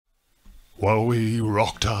Well, we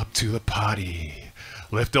rocked up to the party,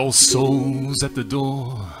 left our souls at the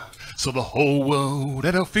door, so the whole world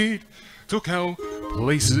at our feet took our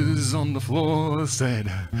places on the floor.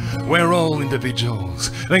 Said, we're all individuals,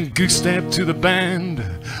 then goose stepped to the band,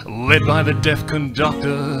 led by the deaf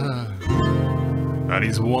conductor and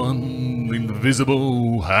his one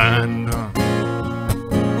invisible hand.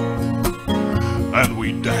 And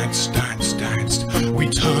we danced, danced, danced, we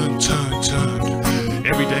turned, turned, turned,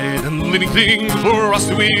 every dead and living thing for us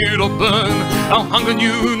to eat or burn. Our hunger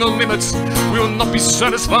knew no limits, we will not be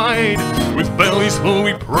satisfied. With bellies full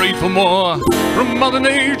we prayed for more, from Mother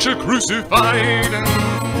Nature crucified.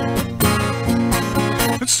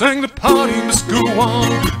 And sang the party must go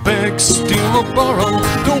on, beg, steal or borrow.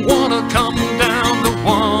 Don't wanna come down, don't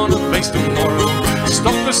wanna face tomorrow.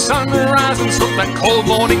 Stop the sunrise and stop that cold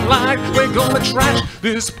morning light. We're gonna trash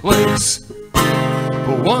this place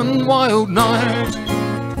for one wild night.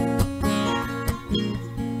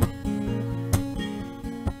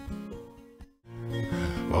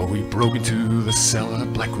 Well, we broke into the cellar,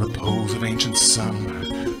 black repose of ancient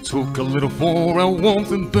sun. Took a little for our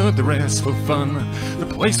warmth and burnt the rest for fun. The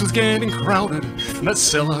place was getting crowded, and that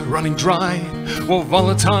cellar running dry, while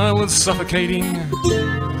volatile and suffocating.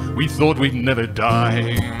 We thought we'd never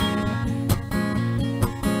die.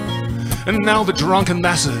 And now the drunken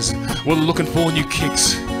masses were looking for new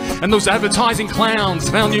kicks, and those advertising clowns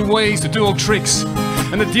found new ways to do old tricks.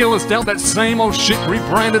 And the dealers dealt that same old shit,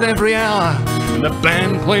 rebranded every hour. And the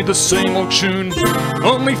band played the same old tune,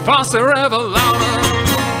 only faster, ever louder.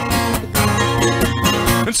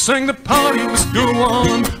 And sang the party must go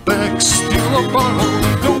on, beg, steal or borrow.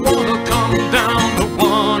 Don't wanna come down, don't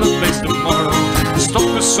wanna face tomorrow. Stop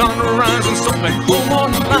the sunrise and stop that cold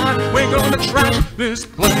morning light. We're gonna trash this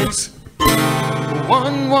place for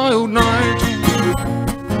one wild night.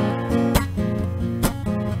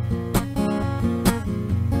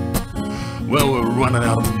 Well, we're running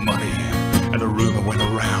out of money, and a rumor went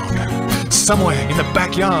around. Somewhere in the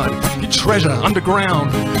backyard, hid treasure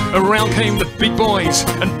underground. Around came the big boys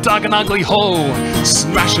and dug an ugly hole.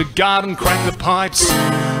 Smashed the garden, cracked the pipes,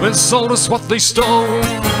 and sold us what they stole.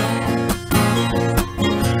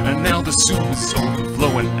 And now the soup is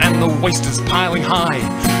overflowing and the waste is piling high.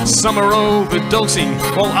 Some are overdosing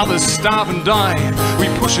while others starve and die. We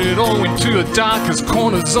push it all into the darkest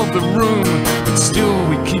corners of the room, but still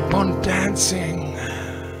we keep on dancing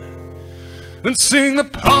and sing the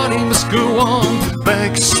party must go on,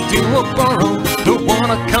 beg, steal or borrow. Don't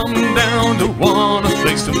wanna come down, don't wanna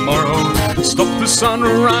face tomorrow. Stop the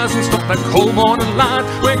sunrise and stop that cold morning light.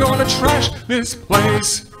 We're gonna trash this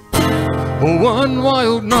place for one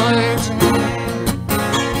wild night.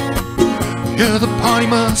 Yeah, the party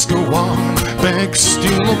must go on, beg,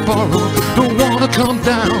 steal or borrow. Don't wanna come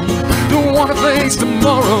down, don't wanna face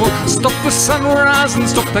tomorrow. Stop the sunrise and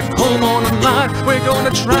stop that cold morning light. We're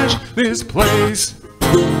gonna trash this place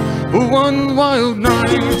for one wild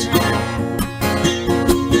night.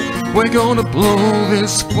 We're gonna blow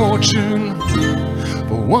this fortune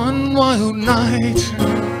for one wild night.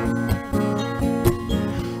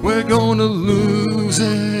 We're gonna lose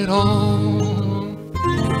it all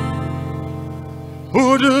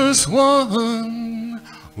for just one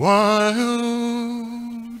wild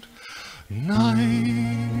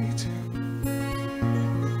night.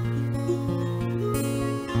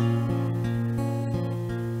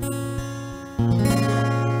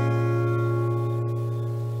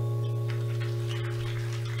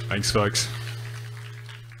 Thanks, folks.